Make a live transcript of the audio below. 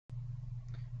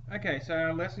Okay, so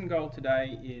our lesson goal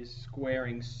today is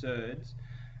squaring surds.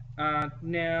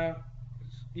 Now,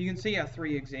 you can see our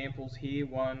three examples here,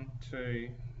 1, 2,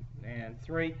 and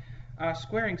 3.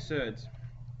 Squaring surds.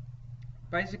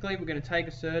 Basically, we're going to take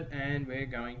a surd and we're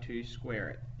going to square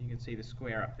it. You can see the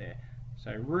square up there.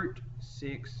 So root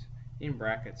 6 in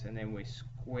brackets, and then we're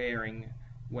squaring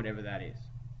whatever that is.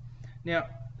 Now,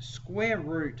 square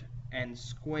root and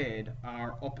squared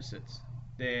are opposites.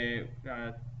 They're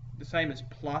the same as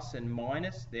plus and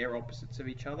minus, they're opposites of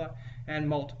each other, and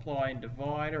multiply and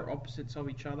divide are opposites of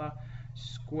each other.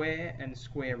 Square and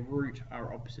square root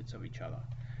are opposites of each other.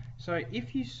 So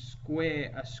if you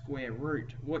square a square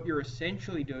root, what you're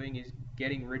essentially doing is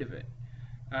getting rid of it.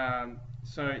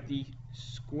 So the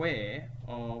square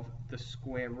of the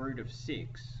square root of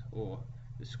 6, or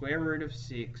the square root of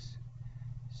 6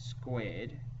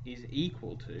 squared, is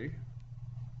equal to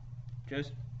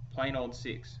just plain old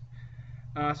 6.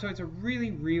 So it's a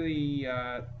really,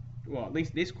 well, at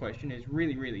least this question is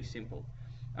really simple.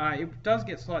 It does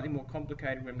get slightly more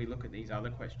complicated when we look at these other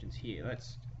questions here.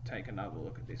 Let's take another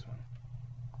look at this one.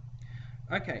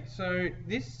 Okay, so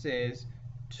this says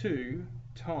 2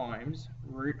 times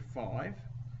root 5,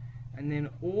 and then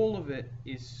all of it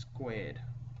is squared.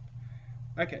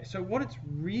 Okay, so what it's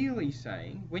really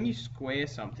saying, when you square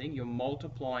something, you're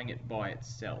multiplying it by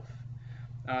itself.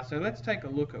 So let's take a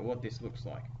look at what this looks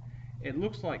like. It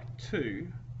looks like 2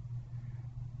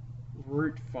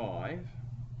 root 5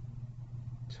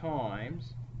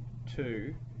 times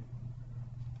 2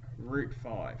 root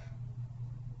 5.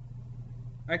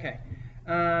 Okay,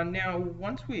 now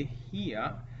once we're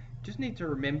here, just need to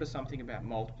remember something about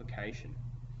multiplication.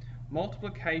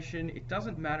 Multiplication, it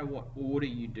doesn't matter what order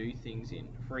you do things in.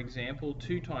 For example,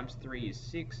 2 times 3 is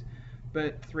 6,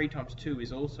 but 3 times 2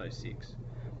 is also 6.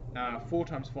 4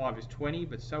 times 5 is 20,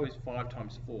 but so is 5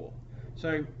 times 4.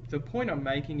 So the point I'm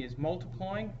making is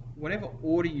multiplying, whatever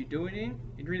order you do it in,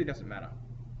 it really doesn't matter.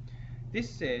 This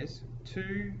says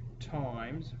 2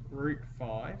 times root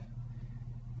 5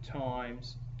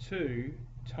 times 2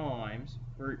 times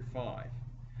root 5.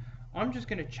 I'm just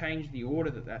going to change the order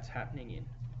that that's happening in.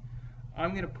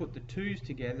 I'm going to put the 2's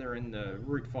together and the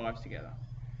root 5's together.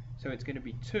 So it's going to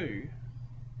be 2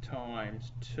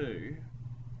 times 2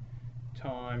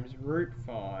 times root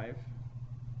 5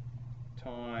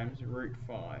 times root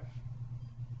 5.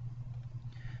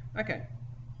 Okay,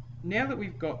 now that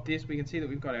we've got this, we can see that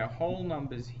we've got our whole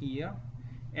numbers here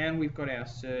and we've got our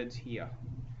surds here.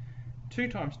 2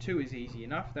 times 2 is easy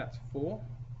enough, that's 4.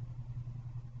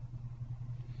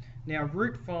 Now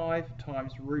root 5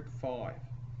 times root 5.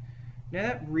 Now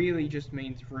that really just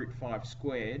means root 5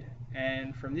 squared,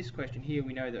 and from this question here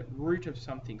we know that root of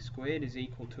something squared is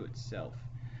equal to itself.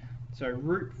 So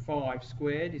root 5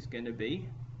 squared is going to be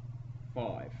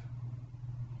 5.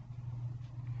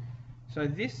 So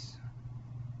this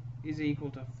is equal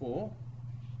to 4,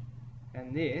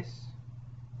 and this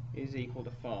is equal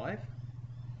to 5.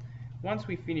 Once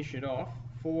we finish it off,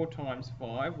 4 times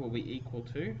 5 will be equal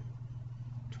to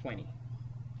 20.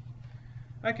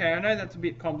 Okay, I know that's a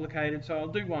bit complicated, so I'll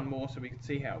do one more so we can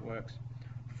see how it works.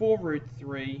 4 root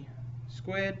 3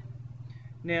 squared.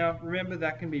 Now remember,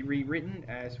 that can be rewritten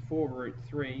as 4 root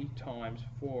 3 times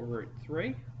 4 root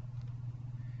 3.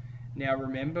 Now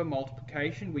remember,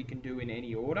 multiplication we can do in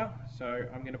any order, so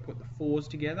I'm going to put the 4's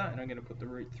together and I'm going to put the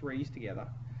root 3's together.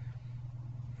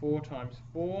 4 times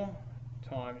 4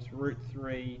 times root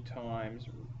 3 times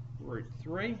root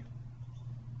 3.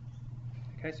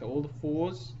 Okay, so all the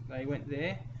 4's, they went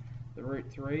there, the root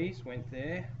 3's went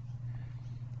there.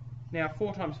 Now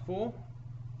 4 times 4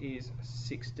 is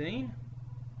 16.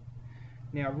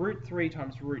 Now root 3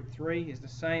 times root 3 is the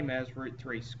same as root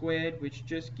 3 squared, which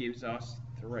just gives us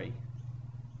 3.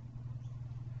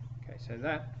 Okay, so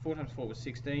that 4 times 4 was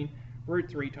 16. Root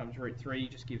 3 times root 3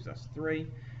 just gives us 3.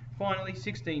 Finally,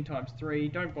 16 times 3,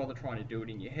 don't bother trying to do it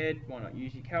in your head, why not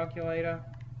use your calculator?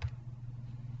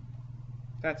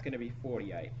 That's going to be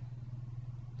 48.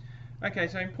 Okay,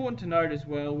 so important to note as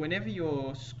well, whenever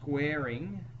you're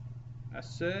squaring a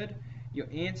surd, your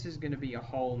answer is going to be a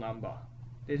whole number.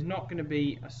 There's not going to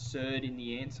be a surd in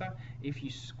the answer if you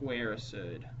square a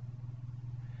surd.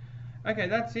 Okay,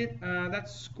 that's it.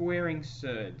 That's squaring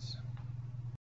surds.